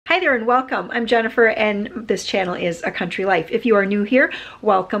Hi there and welcome. I'm Jennifer and this channel is A Country Life. If you are new here,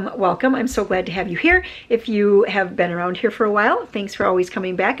 welcome, welcome. I'm so glad to have you here. If you have been around here for a while, thanks for always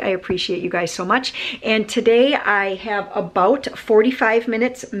coming back. I appreciate you guys so much. And today I have about 45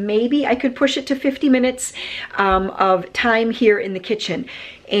 minutes, maybe I could push it to 50 minutes of time here in the kitchen.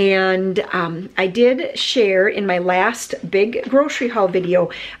 And I did share in my last big grocery haul video,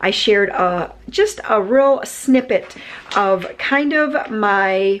 I shared just a real snippet of kind of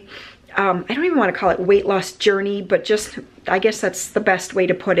my, I don't even want to call it weight loss journey, but just, I guess that's the best way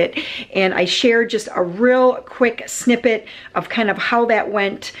to put it. And I shared just a real quick snippet of kind of how that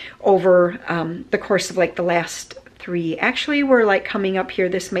went over the course of like the last actually we're like coming up here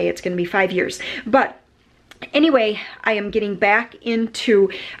this May, it's going to be 5 years. But anyway, I am getting back into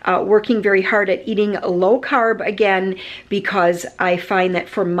working very hard at eating low carb again because I find that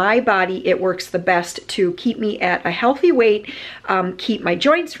for my body it works the best to keep me at a healthy weight, keep my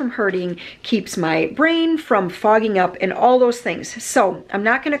joints from hurting, keeps my brain from fogging up and all those things. So I'm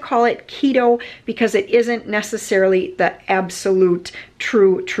not going to call it keto because it isn't necessarily the absolute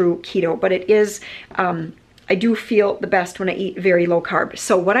true keto, but it is I do feel the best when I eat very low carb.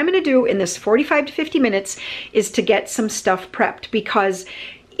 So what I'm going to do in this 45 to 50 minutes is to get some stuff prepped, because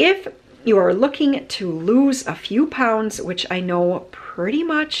if you are looking to lose a few pounds, which I know pretty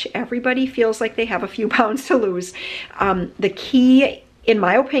much everybody feels like they have a few pounds to lose, the key, in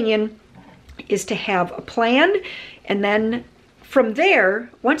my opinion, is to have a plan, and then from there,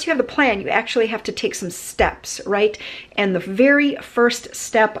 once you have the plan, you actually have to take some steps, right? And the very first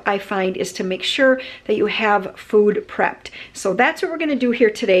step I find is to make sure that you have food prepped. So that's what we're gonna do here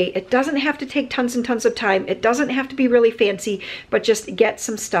today. It doesn't have to take tons and tons of time. It doesn't have to be really fancy, but just get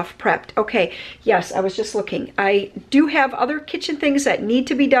some stuff prepped. Okay, yes, I was just looking. I do have other kitchen things that need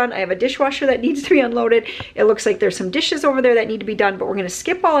to be done. I have a dishwasher that needs to be unloaded. It looks like there's some dishes over there that need to be done, but we're gonna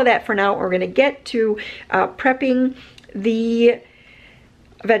skip all of that for now. We're gonna get to prepping the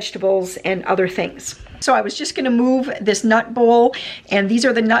vegetables and other things. So I was just going to move this nut bowl, and these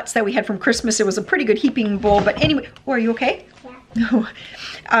are the nuts that we had from Christmas. It was a pretty good heaping bowl, but anyway, are you okay? Yeah.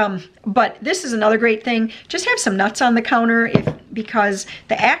 No. But this is another great thing. Just have some nuts on the counter because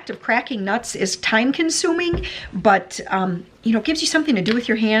the act of cracking nuts is time consuming, but you know, gives you something to do with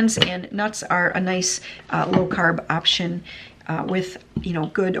your hands, and nuts are a nice low carb option with, you know,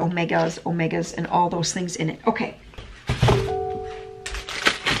 good omegas and all those things in it. Okay.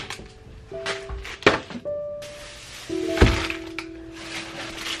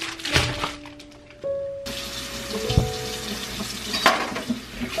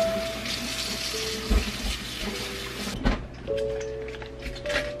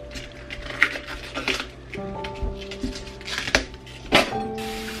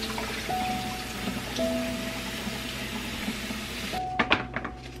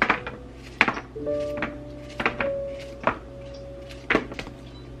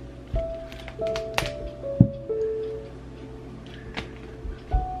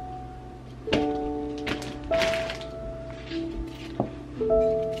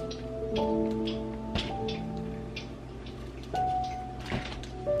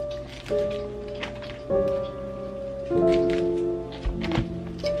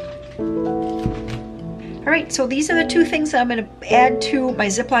 Alright, so these are the two things that I'm going to add to my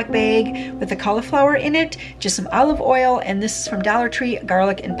Ziploc bag with the cauliflower in it. Just some olive oil, and this is from Dollar Tree,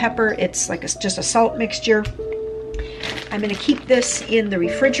 garlic and pepper. It's like just a salt mixture. I'm going to keep this in the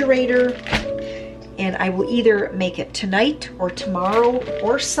refrigerator, and I will either make it tonight or tomorrow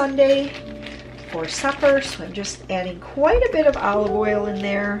or Sunday for supper. So I'm just adding quite a bit of olive oil in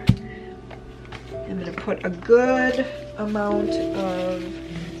there. I'm going to put a good amount of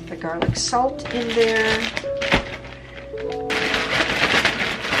the garlic salt in there.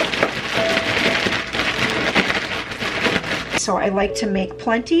 So I like to make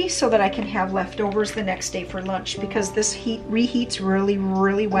plenty so that I can have leftovers the next day for lunch, because this reheats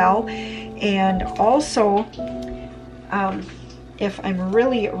really well. And also, if I'm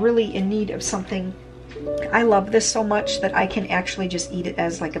really in need of something, I love this so much that I can actually just eat it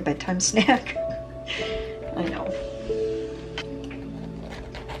as like a bedtime snack. I know.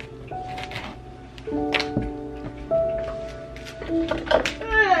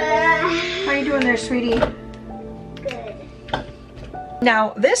 How are you doing there, sweetie? Good.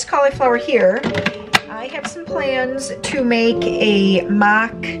 Now, this cauliflower here, I have some plans to make a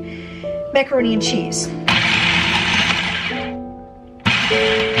mock macaroni and cheese.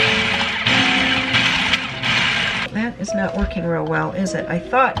 That is not working real well, is it? I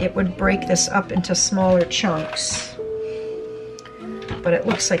thought it would break this up into smaller chunks, but it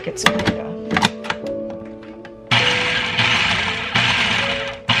looks like it's going to.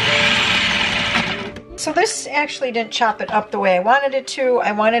 So this actually didn't chop it up the way I wanted it to.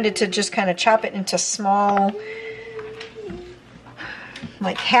 I wanted it to just kind of chop it into small,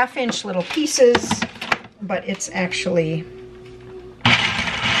 like 1/2-inch little pieces, but it's actually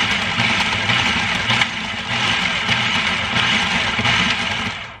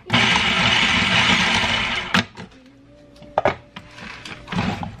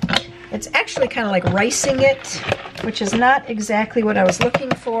kind of like ricing it, which is not exactly what I was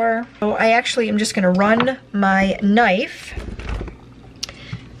looking for. So I actually am just going to run my knife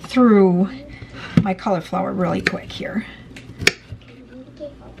through my cauliflower really quick here.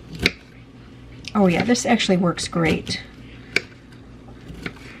 Oh yeah, this actually works great.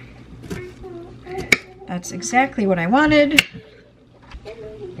 That's exactly what I wanted.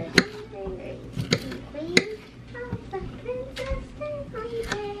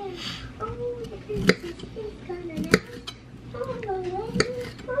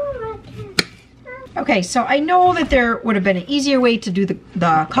 Okay, so I know that there would have been an easier way to do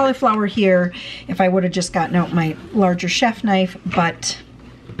the cauliflower here if I would have just gotten out my larger chef knife, but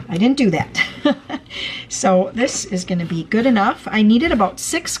I didn't do that. So this is going to be good enough. I needed about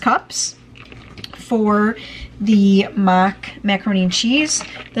 6 cups for the mock macaroni and cheese.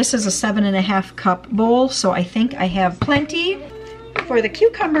 This is a 7.5 cup bowl, so I think I have plenty. For the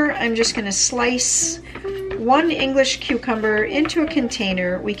cucumber, I'm just going to slice 1 English cucumber into a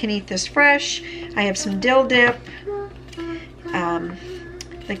container. We can eat this fresh. I have some dill dip.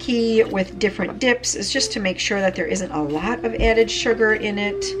 The key with different dips is just to make sure that there isn't a lot of added sugar in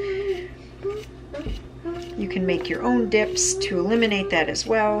it. You can make your own dips to eliminate that as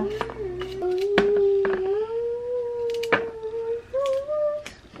well.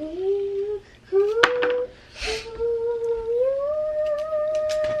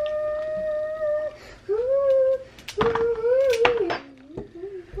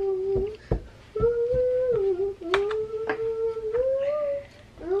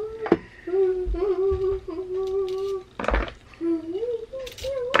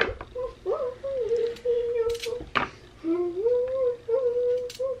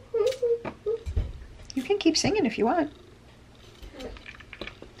 Keep singing if you want.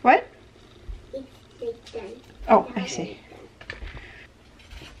 What? It's done. Oh, I see.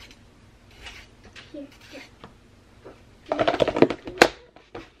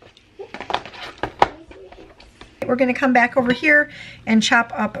 We're going to come back over here and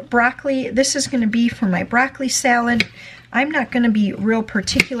chop up broccoli. This is going to be for my broccoli salad. I'm not going to be real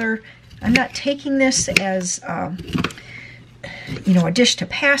particular. I'm not taking this as you know, a dish to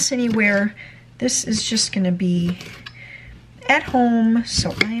pass anywhere. This is just going to be at home,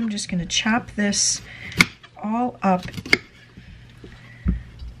 so I am just going to chop this all up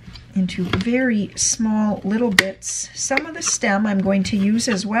into very small little bits. Some of the stem I'm going to use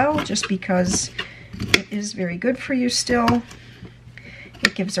as well, just because it is very good for you still.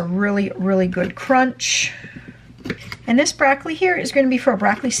 It gives a really, really good crunch. And this broccoli here is going to be for a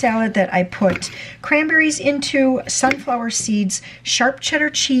broccoli salad that I put cranberries into, sunflower seeds, sharp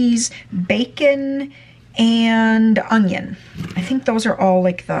cheddar cheese, bacon, and onion. I think those are all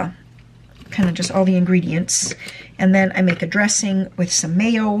like the, kind of just all the ingredients. And then I make a dressing with some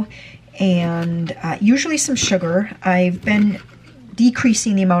mayo and usually some sugar. I've been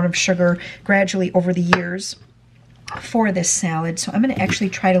decreasing the amount of sugar gradually over the years for this salad, so I'm going to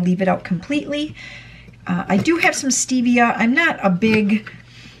actually try to leave it out completely. I do have some stevia. I'm not a big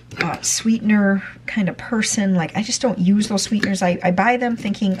sweetener kind of person. Like, I just don't use those sweeteners. I buy them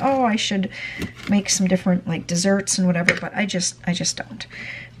thinking, oh, I should make some different like desserts and whatever, but I just don't.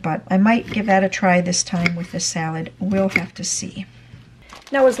 But I might give that a try this time with this salad. We'll have to see.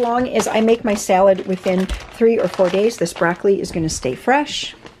 Now, as long as I make my salad within 3 or 4 days, this broccoli is going to stay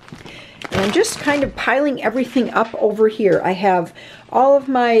fresh. And I'm just kind of piling everything up over here. I have all of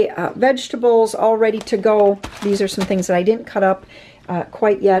my vegetables all ready to go. These are some things that I didn't cut up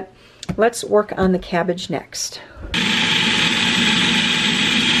quite yet. Let's work on the cabbage next.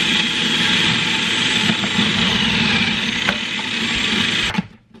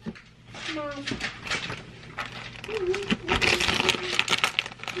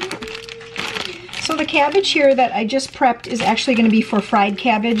 So the cabbage here that I just prepped is actually going to be for fried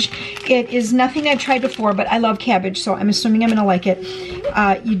cabbage. It is nothing I've tried before, but I love cabbage, so I'm assuming I'm going to like it.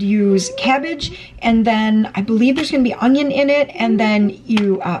 You'd use cabbage, and then I believe there's going to be onion in it, and then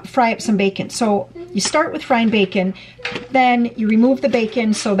you fry up some bacon. So you start with frying bacon, then you remove the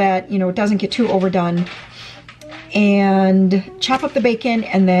bacon so that, you know, it doesn't get too overdone. and chop up the bacon,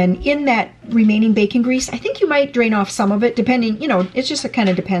 and then in that remaining bacon grease, I think you might drain off some of it depending, you know, it just kind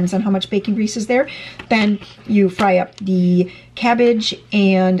of depends on how much bacon grease is there. Then you fry up the cabbage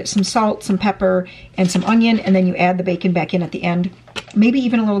and some salt, some pepper, and some onion, and then you add the bacon back in at the end. Maybe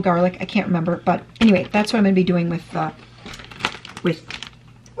even a little garlic, I can't remember, but anyway, that's what I'm going to be doing with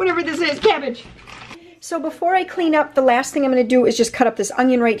whatever this is, cabbage. So before I clean up, the last thing I'm going to do is just cut up this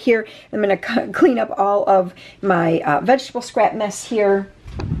onion right here. I'm going to clean up all of my vegetable scrap mess here.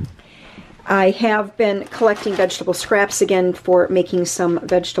 I have been collecting vegetable scraps again for making some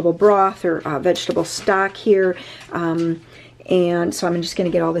vegetable broth or vegetable stock here. And so I'm just going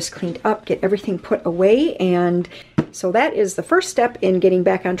to get all this cleaned up, get everything put away. And so that is the first step in getting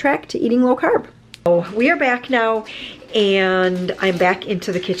back on track to eating low carb. So we are back now, and I'm back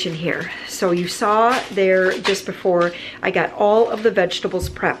into the kitchen here. So you saw there just before I got all of the vegetables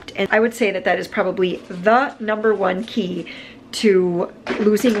prepped, and I would say that that is probably the #1 key to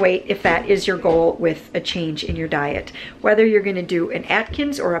losing weight if that is your goal with a change in your diet. Whether you're going to do an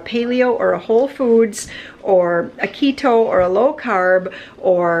Atkins or a paleo or a whole foods or a keto or a low carb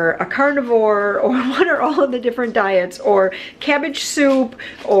or a carnivore or one or all of the different diets, or cabbage soup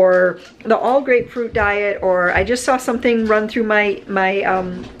or the all grapefruit diet, or I just saw something run through my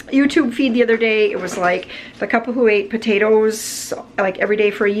YouTube feed the other day. It was like the couple who ate potatoes like every day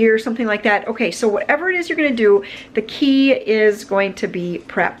for a year, something like that. Okay, so whatever it is you're going to do, the key is going to be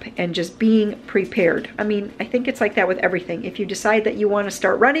prep and just being prepared. I mean, I think it's like that with everything. If you decide that you want to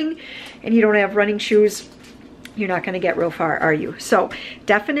start running and you don't have running shoes, you're not going to get real far, are you? So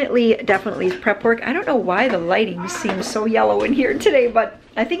definitely prep work. I don't know why the lighting seems so yellow in here today, but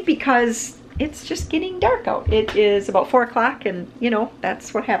I think because it's just getting dark out. It is about 4 o'clock, and you know,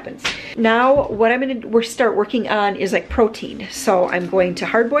 that's what happens. Now what I'm going to start working on is like protein. So I'm going to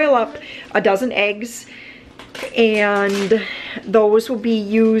hard boil up a dozen eggs, and those will be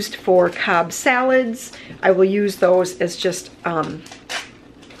used for Cobb salads. I will use those as just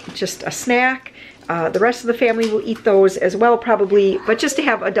a snack. The rest of the family will eat those as well probably, but just to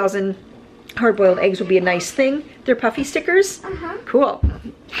have a dozen hard-boiled eggs would be a nice thing. They're puffy stickers? Cool.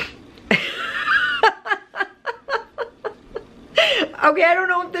 Okay, I don't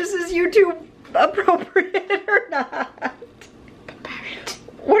know if this is YouTube appropriate or not.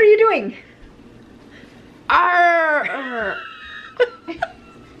 What are you doing? Arr!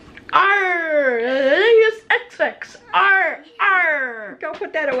 Arr! Use XX. Arr! Arr! Go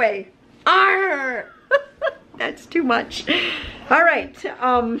put that away. Arr! That's too much. All right,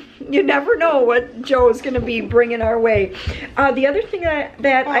 you never know what Joe's gonna be bringing our way. The other thing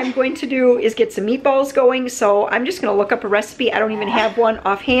that I'm going to do is get some meatballs going, so I'm just gonna look up a recipe. I don't even have one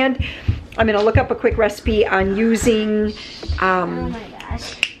offhand. I'm gonna look up a quick recipe on using Oh my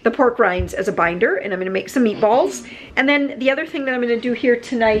gosh. the pork rinds as a binder, and I'm gonna make some meatballs. And then the other thing that I'm gonna do here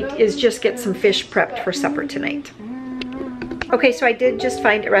tonight is just get some fish prepped for supper tonight. Okay, so I did just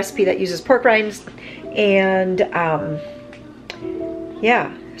find a recipe that uses pork rinds, and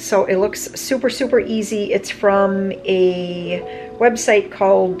yeah, so it looks super easy. It's from a website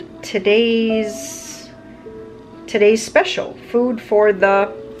called Today's Special, food for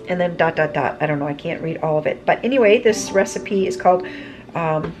the, and then ... I don't know, I can't read all of it. But anyway, this recipe is called,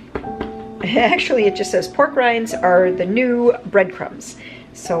 actually it just says pork rinds are the new breadcrumbs.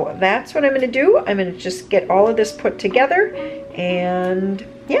 So that's what I'm going to do. I'm going to just get all of this put together, and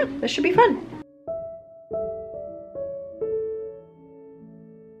yeah, this should be fun.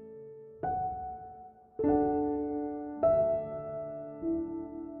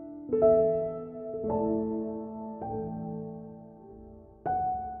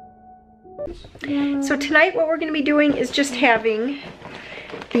 So tonight what we're going to be doing is just having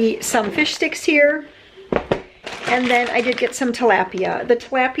some fish sticks here. And then I did get some tilapia. The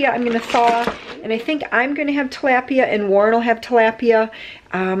tilapia I'm going to thaw, and I think I'm going to have tilapia and Warren will have tilapia.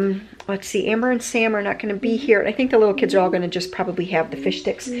 Let's see, Amber and Sam are not going to be here. And I think the little kids are all going to just probably have the fish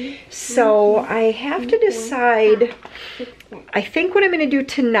sticks. So I have to decide. I think what I'm going to do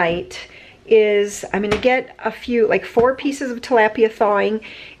tonight is I'm going to get a few, like 4 pieces of tilapia thawing.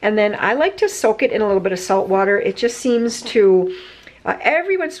 And then I like to soak it in a little bit of salt water. It just seems to...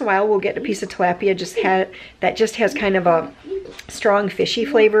 every once in a while we'll get a piece of tilapia that just has kind of a strong fishy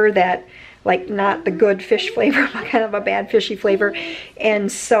flavor, that like not the good fish flavor, but kind of a bad fishy flavor.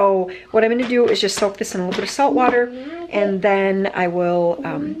 And so what I'm going to do is just soak this in a little bit of salt water, and then I will,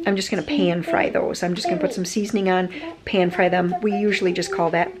 I'm just going to pan fry those. I'm just going to put some seasoning on, pan fry them. We usually just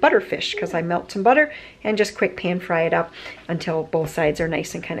call that butterfish because I melt some butter and just quick pan fry it up until both sides are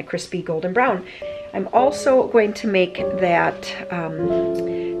nice and kind of crispy golden brown. I'm also going to make that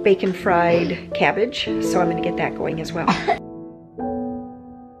bacon fried cabbage, so I'm gonna get that going as well.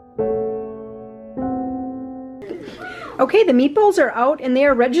 Okay, the meatballs are out and they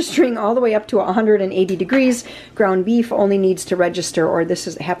are registering all the way up to 180 degrees. Ground beef only needs to register, or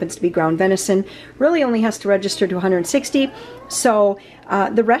happens to be ground venison, really only has to register to 160. So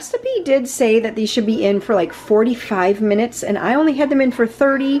the recipe did say that these should be in for like 45 minutes, and I only had them in for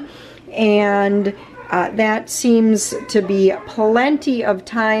 30, and that seems to be plenty of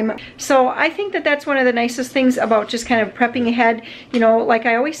time. So I think that that's one of the nicest things about just kind of prepping ahead. You know, like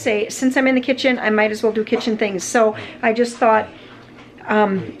I always say, since I'm in the kitchen, I might as well do kitchen things. So I just thought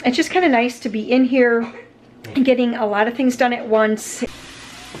it's just kind of nice to be in here and getting a lot of things done at once.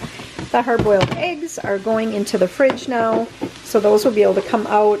 The hard-boiled eggs are going into the fridge now, so those will be able to come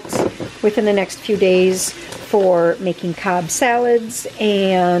out within the next few days for making Cobb salads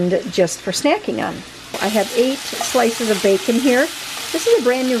and just for snacking on. I have 8 slices of bacon here. This is a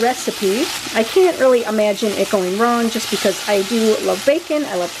brand new recipe. I can't really imagine it going wrong just because I do love bacon,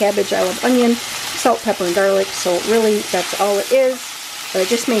 I love cabbage, I love onion, salt, pepper, and garlic, so really that's all it is. But it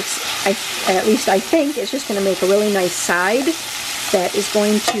just makes, at least I think, it's just going to make a really nice side that is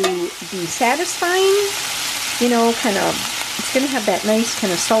going to be satisfying. You know, kind of, it's going to have that nice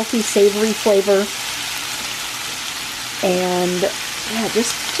kind of salty, savory flavor. And yeah,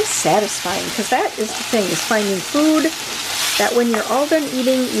 just satisfying, because that is the thing, is finding food that when you're all done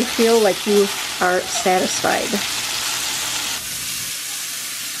eating, you feel like you are satisfied.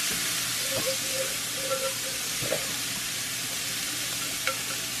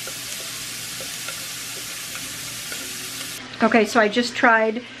 Okay, so I just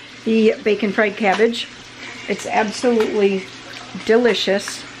tried the bacon fried cabbage. It's absolutely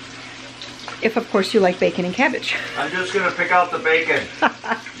delicious. If, of course, you like bacon and cabbage. I'm just going to pick out the bacon.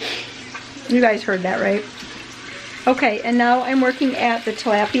 You guys heard that, right? Okay, and now I'm working at the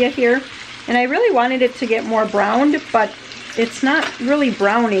tilapia here. And I really wanted it to get more browned, but it's not really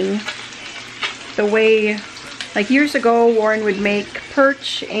browning the way, like years ago, Warren would make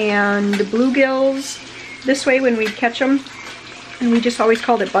perch and bluegills this way when we'd catch them. And we just always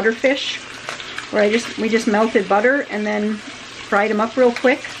called it butterfish, where we just melted butter and then fried them up real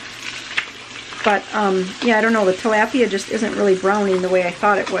quick. But, yeah, I don't know, the tilapia just isn't really browning the way I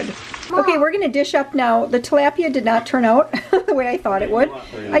thought it would. Okay, we're going to dish up now. The tilapia did not turn out the way I thought it would.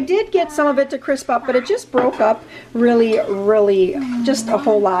 I did get some of it to crisp up, but it just broke up really, really, just a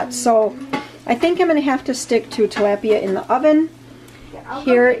whole lot. So I think I'm going to have to stick to tilapia in the oven.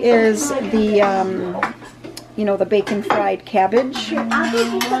 Here is the, you know, the bacon fried cabbage.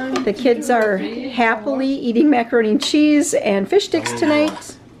 The kids are happily eating macaroni and cheese and fish sticks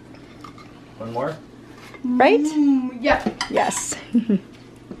tonight. One more? Right? Yeah. Yes. Do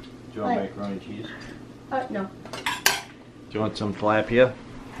you want macaroni and cheese? No. Do you want some tilapia?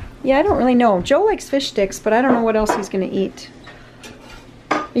 Yeah, I don't really know. Joe likes fish sticks, but I don't know what else he's going to eat.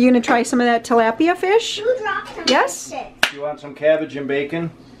 Are you going to try some of that tilapia fish? Yes? Do you want some cabbage and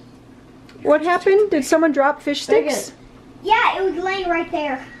bacon? What happened? Did someone drop fish sticks? Yeah, it was laying right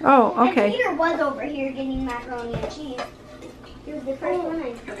there. Oh, okay. And Peter was over here getting macaroni and cheese. He was the first one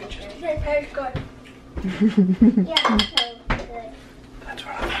I put. Yeah, so good. That's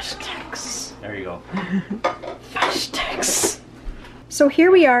what fish sticks. There you go. Fish sticks. So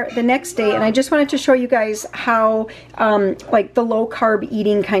here we are the next day, and I just wanted to show you guys how like the low carb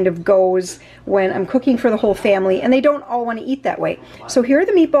eating kind of goes when I'm cooking for the whole family, and they don't all want to eat that way. So here are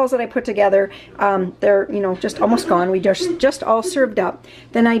the meatballs that I put together. They're, you know, just almost gone. We just all served up.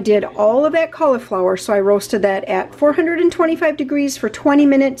 Then I did all of that cauliflower, so I roasted that at 425 degrees for 20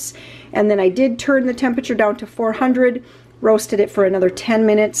 minutes, and then I did turn the temperature down to 400. Roasted it for another 10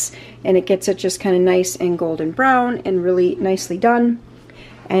 minutes, and it gets it just kind of nice and golden brown and really nicely done.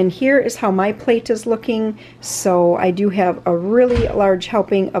 And here is how my plate is looking. So I do have a really large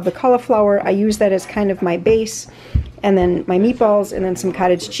helping of the cauliflower. I use that as kind of my base, and then my meatballs, and then some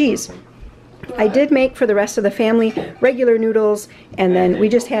cottage cheese. I did make for the rest of the family regular noodles, and then we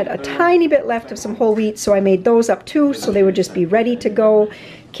just had a tiny bit left of some whole wheat, so I made those up too, so they would just be ready to go.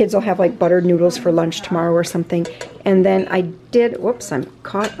 Kids will have like buttered noodles for lunch tomorrow or something. And then I did, whoops, I'm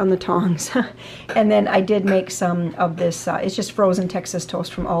caught on the tongs. And then I did make some of this, it's just frozen Texas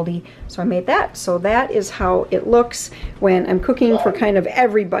toast from Aldi. So I made that. So that is how it looks when I'm cooking for kind of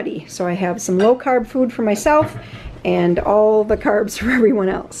everybody. So I have some low carb food for myself and all the carbs for everyone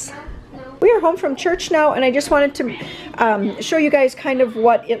else. We are home from church now, and I just wanted to show you guys kind of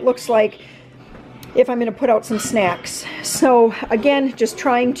what it looks like if I'm going to put out some snacks. So again, just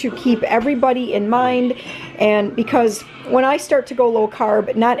trying to keep everybody in mind, and because when I start to go low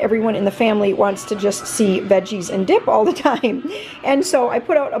carb, not everyone in the family wants to just see veggies and dip all the time. And so I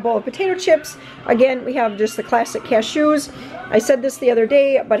put out a bowl of potato chips. Again, we have just the classic cashews. I said this the other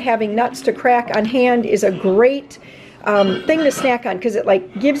day, but having nuts to crack on hand is a great thing to snack on, because it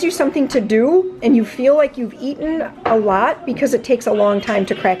like gives you something to do and you feel like you've eaten a lot, because it takes a long time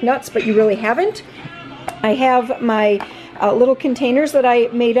to crack nuts, but you really haven't. I have my little containers that I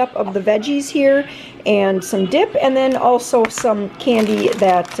made up of the veggies here, and some dip, and then also some candy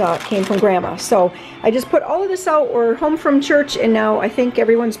that came from Grandma. So I just put all of this out. We're home from church, and now I think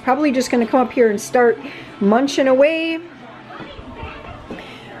everyone's probably just going to come up here and start munching away.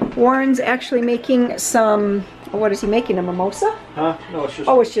 Warren's actually making some, what is he making, a mimosa? Huh? No, it's just...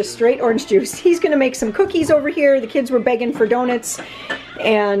 Oh, it's just straight orange juice. He's going to make some cookies over here. The kids were begging for donuts,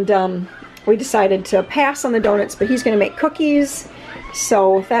 and we decided to pass on the donuts, but he's going to make cookies.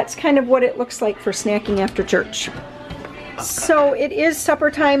 So that's kind of what it looks like for snacking after church. So it is supper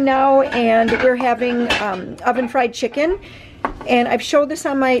time now, and we're having oven fried chicken. And I've showed this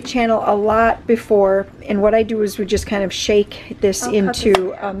on my channel a lot before, and what I do is we just kind of shake this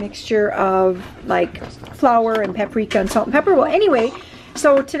into a mixture of like flour and paprika and salt and pepper. Well, anyway,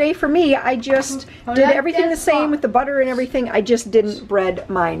 so today for me, I just did everything the same with the butter and everything. I just didn't bread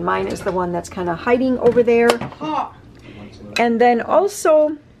mine. Mine is the one that's kind of hiding over there. And then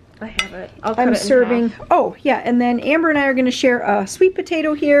also, I have it. I'm serving, oh yeah, and then Amber and I are going to share a sweet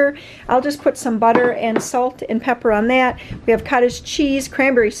potato here. I'll just put some butter and salt and pepper on that. We have cottage cheese,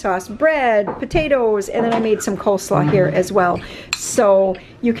 cranberry sauce, bread, potatoes, and then I made some coleslaw here as well. So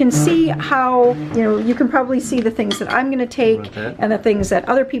you can see how, you know, you can probably see the things that I'm going to take and the things that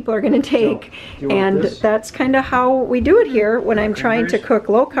other people are going to take. And that's kind of how we do it here when I'm trying to cook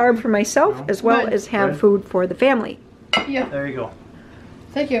low carb for myself as well as have food for the family. Yeah. There you go.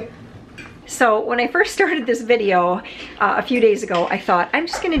 Thank you. So when I first started this video a few days ago, I thought I'm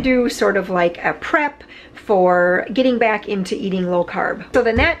just going to do sort of like a prep for getting back into eating low carb. So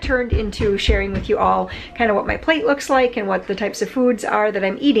then that turned into sharing with you all kind of what my plate looks like and what the types of foods are that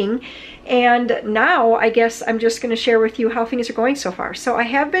I'm eating. And now I guess I'm just going to share with you how things are going so far. So I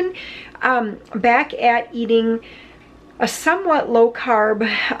have been back at eating a somewhat low carb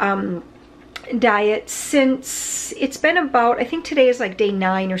diet since it's been about, I think today is like day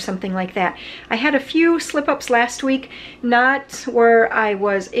 9 or something like that. I had a few slip-ups last week, not where I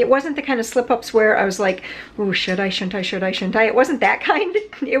was, it wasn't the kind of slip-ups where I was like, oh, should I, shouldn't I, should I, shouldn't I? It wasn't that kind.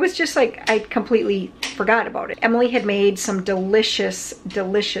 It was just like I completely forgot about it. Emily had made some delicious,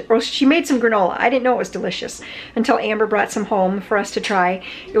 well, she made some granola. I didn't know it was delicious until Amber brought some home for us to try.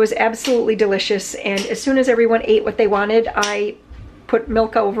 It was absolutely delicious, and as soon as everyone ate what they wanted, I put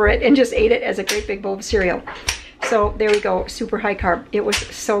milk over it and just ate it as a great big bowl of cereal. So there we go, super high carb. It was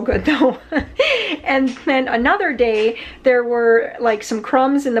so good though. And then another day, there were like some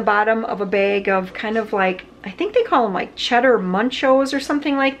crumbs in the bottom of a bag of kind of like, I think they call them like cheddar munchos or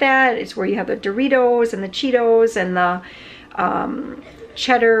something like that. It's where you have the Doritos and the Cheetos and the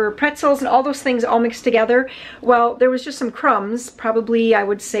cheddar pretzels and all those things all mixed together. Well, there was just some crumbs, probably I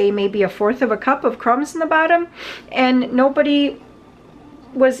would say maybe 1/4 of a cup of crumbs in the bottom, and nobody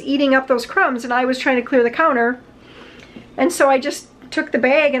was eating up those crumbs, and I was trying to clear the counter, and so I just took the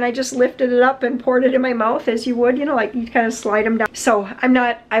bag and I just lifted it up and poured it in my mouth as you would, you know, like you kind of slide them down. So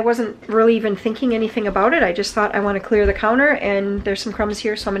I wasn't really even thinking anything about it. I just thought I want to clear the counter, and there's some crumbs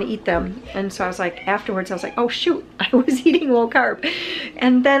here, so I'm going to eat them. And so I was like, afterwards I was like, oh shoot, I was eating low carb.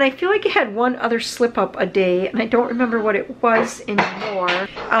 And then I feel like I had one other slip up a day, and I don't remember what it was anymore.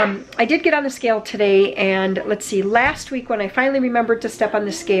 I did get on the scale today, and let's see, last week when I finally remembered to step on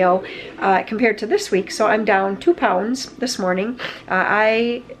the scale compared to this week, so I'm down 2 pounds this morning.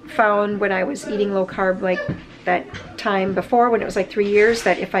 I found when I was eating low carb like that time before, when it was like 3 years,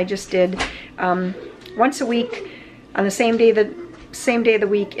 that if I just did once a week on the same day of the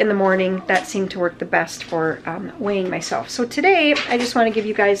week in the morning, that seemed to work the best for weighing myself. So today I just want to give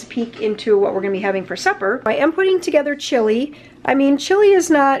you guys a peek into what we're going to be having for supper. I am putting together chili. I mean, chili is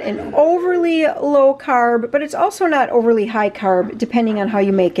not an overly low carb, but it's also not overly high carb, depending on how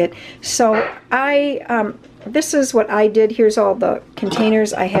you make it. So this is what I did. Here's all the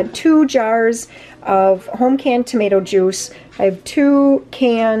containers. I had 2 jars of home canned tomato juice. I have 2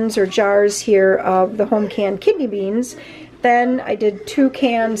 cans or jars here of the home canned kidney beans. Then I did 2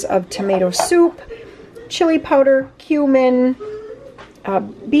 cans of tomato soup, chili powder, cumin,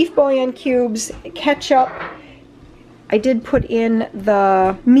 beef bouillon cubes, ketchup, I did put in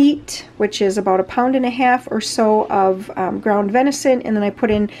the meat, which is about 1.5 pounds or so of ground venison, and then I put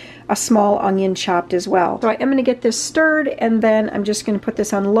in a small onion chopped as well. So I am going to get this stirred, and then I'm just going to put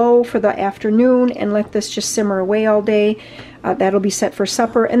this on low for the afternoon and let this just simmer away all day. That'll be set for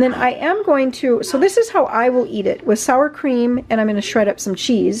supper. And then I am going to, so this is how I will eat it, with sour cream, and I'm going to shred up some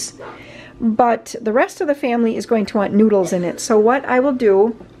cheese. But the rest of the family is going to want noodles in it. So what I will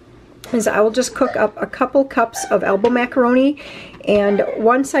do is I will just cook up a couple cups of elbow macaroni, and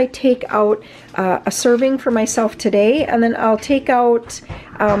once I take out a serving for myself today, and then I'll take out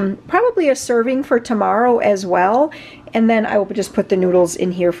probably a serving for tomorrow as well, and then I will just put the noodles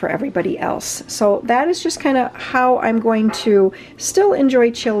in here for everybody else. So that is just kind of how I'm going to still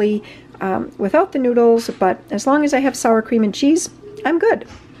enjoy chili without the noodles, but as long as I have sour cream and cheese, I'm good.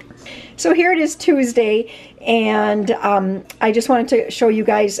 So here it is Tuesday, and I just wanted to show you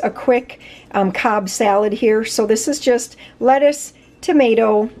guys a quick Cobb salad here. So this is just lettuce,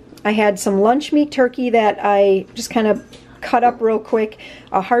 tomato. I had some lunch meat turkey that I just kind of cut up real quick,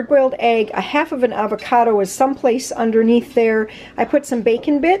 a hard-boiled egg, a half of an avocado is someplace underneath there. I put some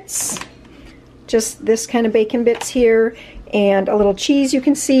bacon bits, just this kind of bacon bits here, and a little cheese you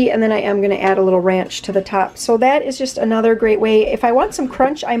can see, and then I am going to add a little ranch to the top. So that is just another great way. If I want some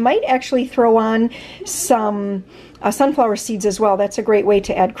crunch, I might actually throw on some sunflower seeds as well. That's a great way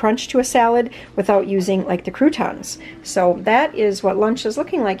to add crunch to a salad without using like the croutons. So that is what lunch is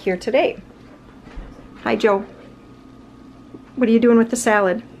looking like here today. Hi, Joe. What are you doing with the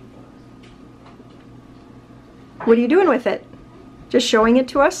salad? What are you doing with it? Just showing it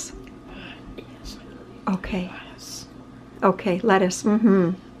to us? Okay. Okay, lettuce.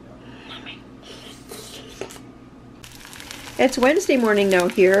 It's Wednesday morning now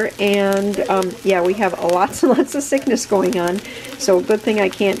here, and yeah, we have lots and lots of sickness going on, so good thing I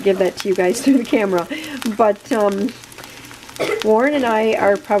can't give that to you guys through the camera. But Warren and I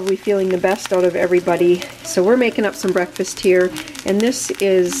are probably feeling the best out of everybody, so we're making up some breakfast here, and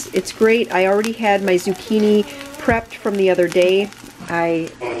it's great. I already had my zucchini prepped from the other day.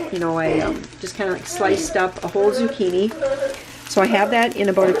 I just kind of like sliced up a whole zucchini. So I have that in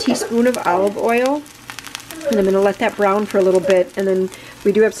about a teaspoon of olive oil, and I'm going to let that brown for a little bit. And then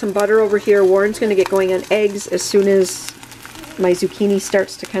we do have some butter over here. Warren's going to get going on eggs as soon as my zucchini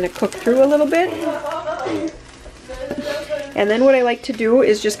starts to kind of cook through a little bit. And then what I like to do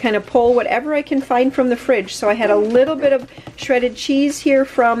is just kind of pull whatever I can find from the fridge. So I had a little bit of shredded cheese here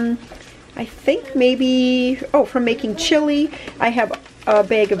from, I think maybe, from making chili. I have a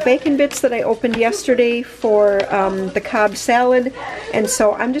bag of bacon bits that I opened yesterday for the Cobb salad. And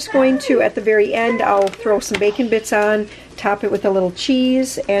so I'm just going to, at the very end, I'll throw some bacon bits on, top it with a little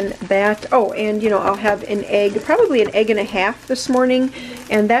cheese, and that, and I'll have an egg, probably an egg and a half this morning,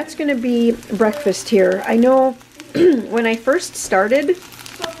 and that's going to be breakfast here. I know when I first started,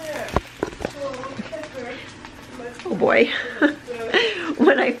 oh boy,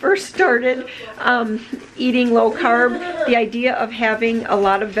 when I first started eating low carb, the idea of having a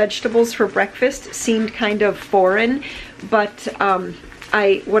lot of vegetables for breakfast seemed kind of foreign, but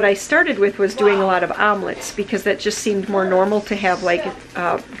what I started with was doing a lot of omelets, because that just seemed more normal to have like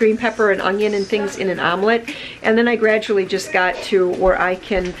green pepper and onion and things in an omelet. And then I gradually just got to where I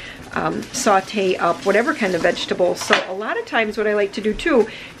can saute up whatever kind of vegetable. So a lot of times what I like to do too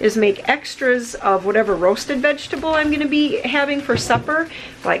is make extras of whatever roasted vegetable I'm going to be having for supper,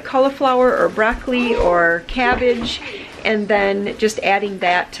 like cauliflower or broccoli or cabbage, and then just adding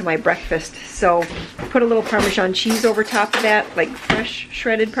that to my breakfast. So put a little Parmesan cheese over top of that, like fresh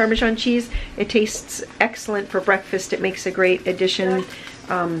shredded Parmesan cheese. It tastes excellent for breakfast. It makes a great addition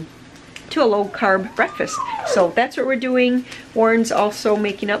to a low-carb breakfast. So that's what we're doing. Warren's also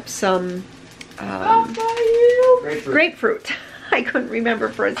making up some grapefruit. I couldn't remember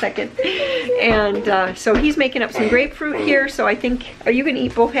for a second. And so he's making up some grapefruit here. So I think, are you going to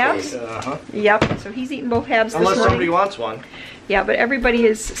eat both halves? Yep. So he's eating both halves this morning. Unless somebody wants one. Yeah, but everybody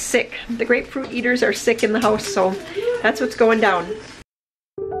is sick. The grapefruit eaters are sick in the house, so that's what's going down.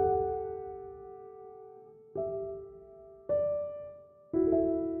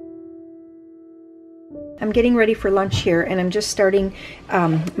 I'm getting ready for lunch here, and I'm just starting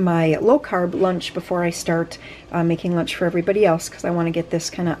my low-carb lunch before I start making lunch for everybody else, because I want to get this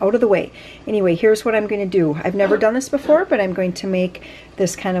kind of out of the way. Anyway, here's what I'm going to do. I've never done this before, but I'm going to make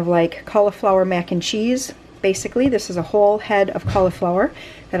this kind of like cauliflower mac and cheese. Basically, this is a whole head of cauliflower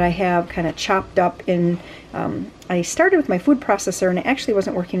that I have kind of chopped up in, I started with my food processor, and it actually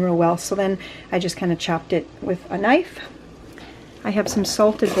wasn't working real well, so then I just kind of chopped it with a knife. I have some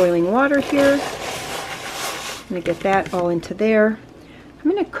salted boiling water here. I'm going to get that all into there. I'm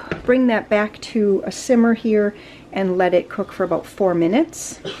going to bring that back to a simmer here and let it cook for about 4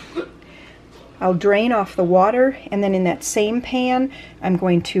 minutes. I'll drain off the water, and then in that same pan, I'm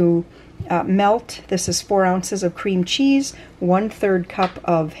going to melt. This is 4 ounces of cream cheese, 1/3 cup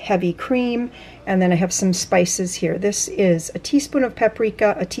of heavy cream, and then I have some spices here. This is a teaspoon of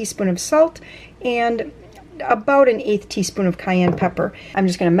paprika, a teaspoon of salt, and about an 1/8 teaspoon of cayenne pepper. I'm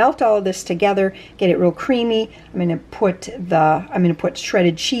just going to melt all of this together, get it real creamy. I'm going to put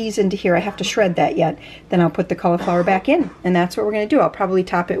shredded cheese into here. I have to shred that yet. Then I'll put the cauliflower back in, and that's what we're going to do. I'll probably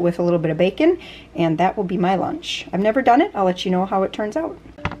top it with a little bit of bacon, and that will be my lunch. I've never done it. I'll let you know how it turns out.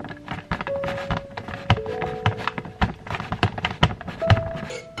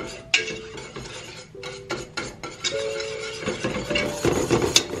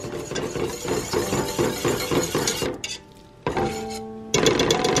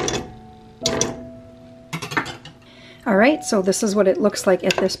 Alright, so this is what it looks like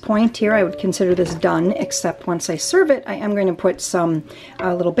at this point here. I would consider this done, except once I serve it, I am going to put some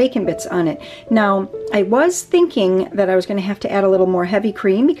little bacon bits on it. Now, I was thinking that I was going to have to add a little more heavy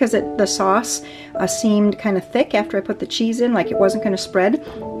cream because the sauce seemed kind of thick after I put the cheese in, like it wasn't going to spread.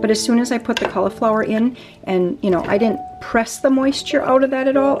 But as soon as I put the cauliflower in, and I didn't press the moisture out of that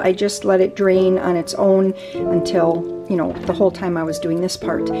at all, I just let it drain on its own until, the whole time I was doing this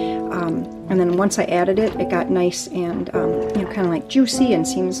part. And then once I added it, it got nice and, kind of like juicy and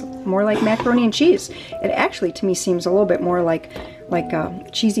seems more like macaroni and cheese. It actually, to me, seems a little bit more like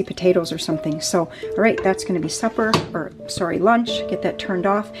cheesy potatoes or something. So, all right, that's going to be lunch. Get that turned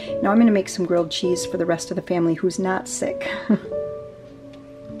off. Now I'm going to make some grilled cheese for the rest of the family who's not sick.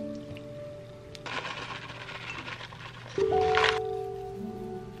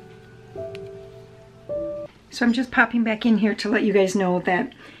 So I'm just popping back in here to let you guys know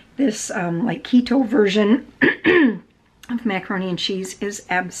that this like keto version of macaroni and cheese is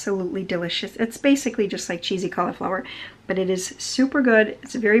absolutely delicious. It's basically just like cheesy cauliflower, but it is super good.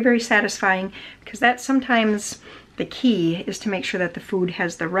 It's very, very satisfying, because that's sometimes the key, is to make sure that the food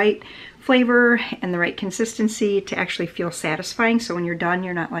has the right flavor and the right consistency to actually feel satisfying. So when you're done,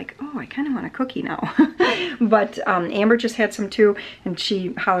 you're not like, oh, I kind of want a cookie now. But Amber just had some too, and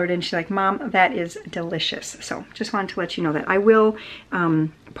she hollered in, she's like, Mom, that is delicious. So just wanted to let you know that. I will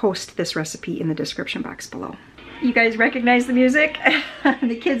post this recipe in the description box below. You guys recognize the music?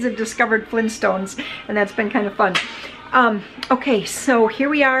 The kids have discovered Flintstones, and that's been kind of fun. Okay, so here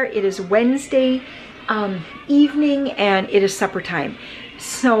we are. It is Wednesday evening, and it is supper time.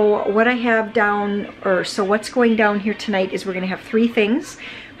 So what I have down, what's going down here tonight is we're going to have 3 things.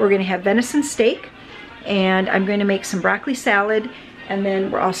 We're going to have venison steak, and I'm going to make some broccoli salad, and then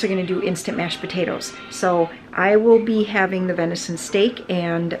we're also going to do instant mashed potatoes. So I will be having the venison steak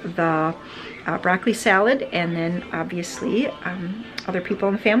and the broccoli salad, and then obviously other people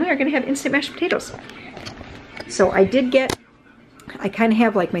in the family are going to have instant mashed potatoes. So I kind of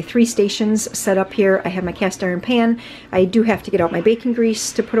have like my 3 stations set up here. I have my cast iron pan. I do have to get out my bacon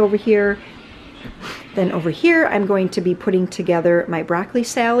grease to put over here. Then over here, I'm going to be putting together my broccoli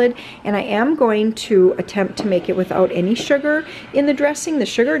salad, and I am going to attempt to make it without any sugar in the dressing.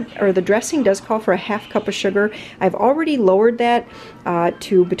 The dressing does call for a 1/2 cup of sugar. I've already lowered that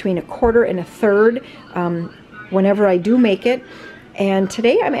to between 1/4 and 1/3 whenever I do make it. And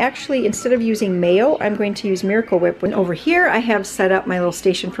today I'm actually, instead of using mayo, I'm going to use Miracle Whip. And over here I have set up my little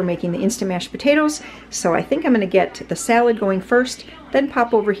station for making the instant mashed potatoes. So I think I'm going to get the salad going first, then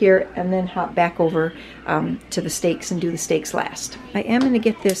pop over here, and then hop back over to the steaks and do the steaks last. I am going to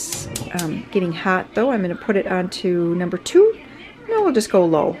get this getting hot though. I'm going to put it onto number 2. No, we'll just go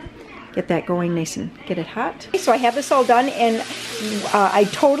low. Get that going nice and get it hot. So I have this all done, and I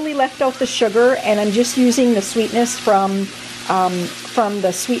totally left out the sugar, and I'm just using the sweetness from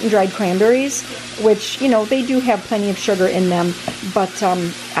the sweetened dried cranberries, which, they do have plenty of sugar in them, but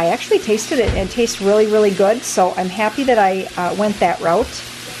I actually tasted it, and it tastes really, really good, so I'm happy that I went that route.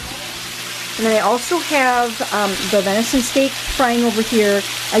 And then I also have the venison steak frying over here.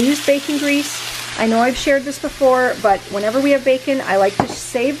 I use bacon grease. I know I've shared this before, but whenever we have bacon, I like to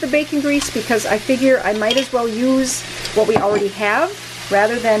save the bacon grease, because I figure I might as well use what we already have,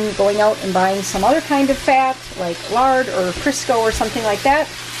 rather than going out and buying some other kind of fat, like lard or Crisco or something like that.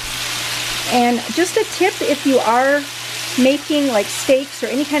 And just a tip, if you are making like steaks or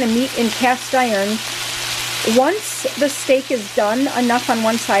any kind of meat in cast iron, once the steak is done enough on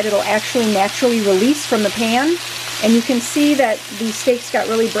one side, it'll actually naturally release from the pan. And you can see that these steaks got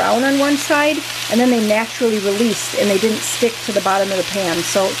really brown on one side, and then they naturally released and they didn't stick to the bottom of the pan.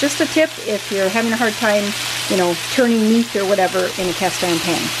 So just a tip if you're having a hard time, turning meat or whatever in a cast iron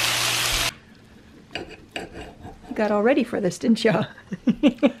pan. got all ready for this, didn't you?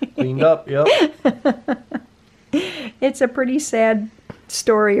 Cleaned up, yep. It's a pretty sad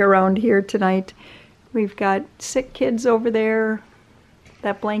story around here tonight. We've got sick kids over there.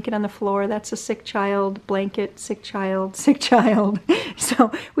 That blanket on the floor, that's a sick child. Blanket, sick child, sick child.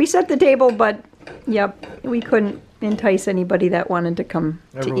 So we set the table, but yep, we couldn't entice anybody that wanted to come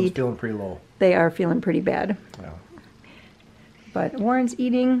to eat. Everyone's feeling pretty low. They are feeling pretty bad. Yeah. But Warren's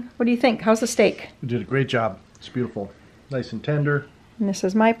eating. What do you think? How's the steak? You did a great job. It's beautiful. Nice and tender. And this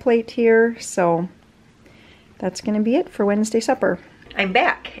is my plate here, so that's going to be it for Wednesday supper. I'm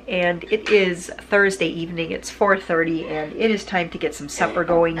back, and it is Thursday evening. It's 4:30, and it is time to get some supper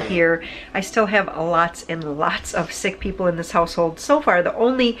going here. I still have lots and lots of sick people in this household. So far, the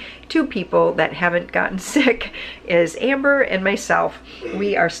only 2 people that haven't gotten sick is Amber and myself.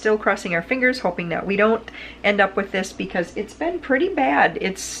 We are still crossing our fingers, hoping that we don't end up with this because it's been pretty bad.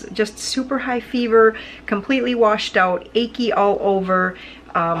 It's just super high fever, completely washed out, achy all over.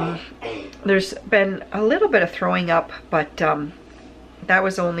 There's been a little bit of throwing up, but that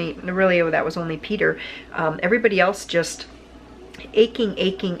was only Peter. Everybody else just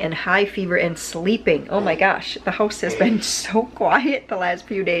aching and high fever and sleeping. Oh my gosh, the house has been so quiet the last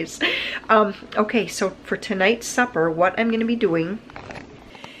few days. Okay, so for tonight's supper, what I'm going to be doing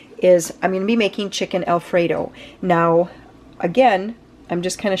is I'm going to be making chicken Alfredo. Now, again, I'm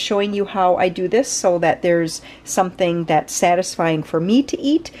just kind of showing you how I do this so that there's something that's satisfying for me to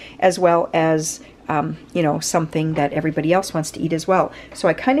eat, as well as you know, something that everybody else wants to eat as well. So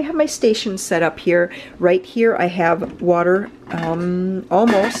I kind of have my station set up here. Right here I have water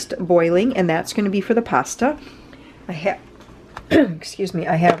almost boiling, and that's going to be for the pasta. I have, excuse me,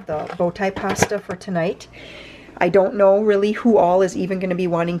 I have the bow tie pasta for tonight. I don't know really who all is even going to be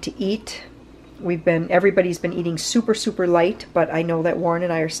wanting to eat. Everybody's been eating super light, but I know that Warren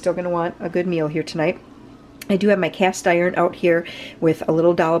and I are still going to want a good meal here tonight. I do have my cast iron out here with a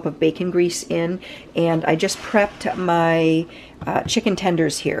little dollop of bacon grease in, and I just prepped my chicken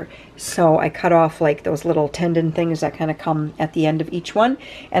tenders here. So I cut off like those little tendon things that kind of come at the end of each one.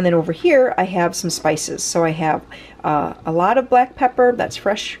 And then over here I have some spices. So I have a lot of black pepper, that's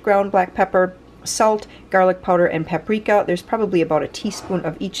fresh ground black pepper, salt, garlic powder, and paprika. There's probably about a teaspoon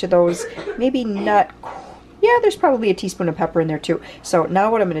of each of those, maybe not quite. Yeah, there's probably a teaspoon of pepper in there too. So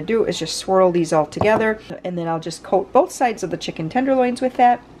now what I'm going to do is just swirl these all together, and then I'll just coat both sides of the chicken tenderloins with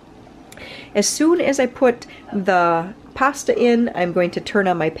that. As soon as I put the pasta in, I'm going to turn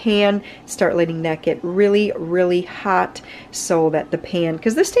on my pan, start letting that get really hot so that the pan,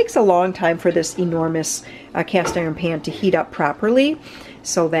 because this takes a long time for this enormous cast iron pan to heat up properly,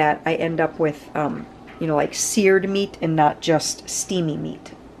 so that I end up with, you know, like seared meat and not just steamy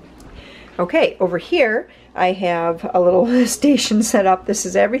meat. Okay, over here I have a little station set up. This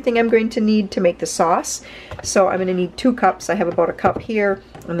is everything I'm going to need to make the sauce. So I'm going to need 2 cups. I have about a cup here,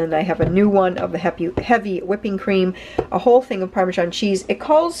 and then I have a new one of the heavy whipping cream, a whole thing of Parmesan cheese. It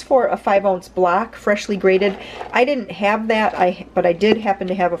calls for a 5-ounce block, freshly grated. I didn't have that, but I did happen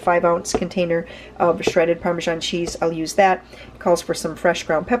to have a 5-ounce container of shredded Parmesan cheese. I'll use that. It calls for some fresh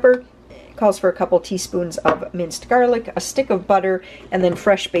ground pepper. Calls for a couple teaspoons of minced garlic, a stick of butter, and then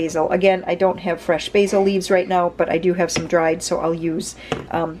fresh basil. Again, I don't have fresh basil leaves right now, but I do have some dried, so I'll use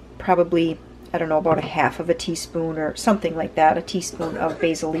probably, I don't know, about a half of a teaspoon or something like that, a teaspoon of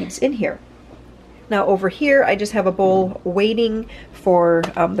basil leaves in here. Now over here, I just have a bowl waiting for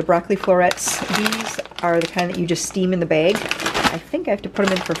the broccoli florets. These are the kind that you just steam in the bag. I think I have to put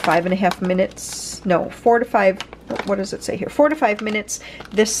them in for 5.5 minutes. No, 4 to 5. What does it say here? 4 to 5 minutes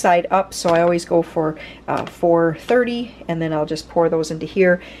this side up. So I always go for 4:30, and then I'll just pour those into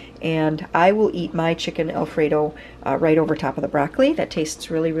here. And I will eat my chicken Alfredo right over top of the broccoli. That tastes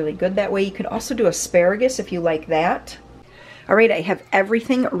really good that way. You can also do asparagus if you like that. All right, I have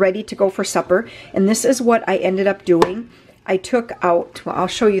everything ready to go for supper, and this is what I ended up doing. I took out, well, I'll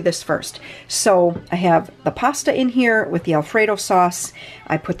show you this first. So I have the pasta in here with the Alfredo sauce.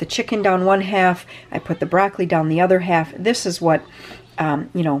 I put the chicken down one half. I put the broccoli down the other half. This is what,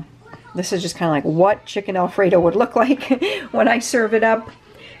 you know, this is just kind of like what chicken Alfredo would look like when I serve it up.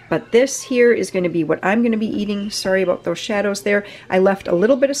 But this here is going to be what I'm going to be eating. Sorry about those shadows there. I left a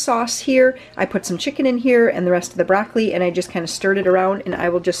little bit of sauce here. I put some chicken in here and the rest of the broccoli, and I just kind of stirred it around, and I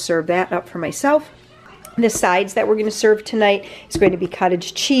will just serve that up for myself. The sides that we're going to serve tonight is going to be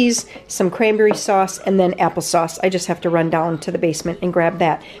cottage cheese, some cranberry sauce, and then applesauce. I just have to run down to the basement and grab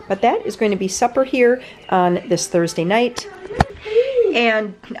that. But that is going to be supper here on this Thursday night.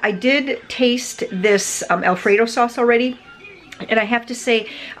 And I did taste this Alfredo sauce already. And I have to say,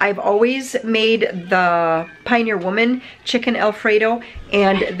 I've always made the Pioneer Woman chicken Alfredo,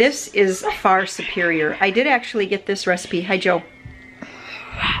 and this is far superior. I did actually get this recipe. Hi, Joe.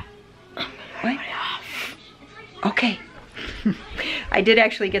 What? Okay. I did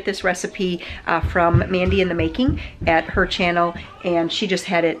actually get this recipe from Mandy in the Making at her channel, and she just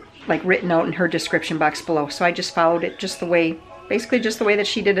had it like written out in her description box below. So I just followed it just the way, basically just the way that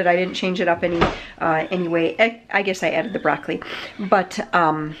she did it. I didn't change it up any way. I guess I added the broccoli, but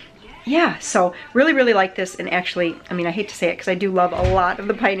yeah, so really like this. And actually, I mean, I hate to say it because I do love a lot of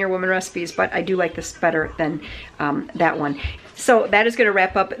the Pioneer Woman recipes, but I do like this better than that one. So that is going to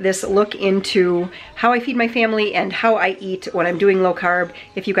wrap up this look into how I feed my family and how I eat when I'm doing low carb.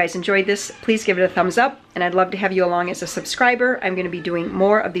 If you guys enjoyed this, please give it a thumbs up, and I'd love to have you along as a subscriber. I'm going to be doing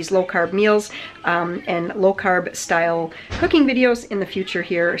more of these low carb meals and low carb style cooking videos in the future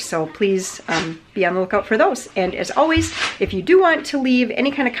here, so please be on the lookout for those. And as always, if you do want to leave any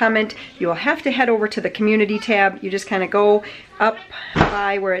kind of comment, you will have to head over to the community tab. You just kind of go up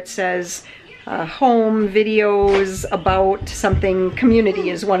by where it says home, videos, about something. Community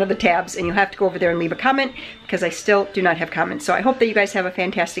is one of the tabs, and you'll have to go over there and leave a comment because I still do not have comments. So I hope that you guys have a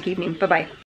fantastic evening. Bye-bye.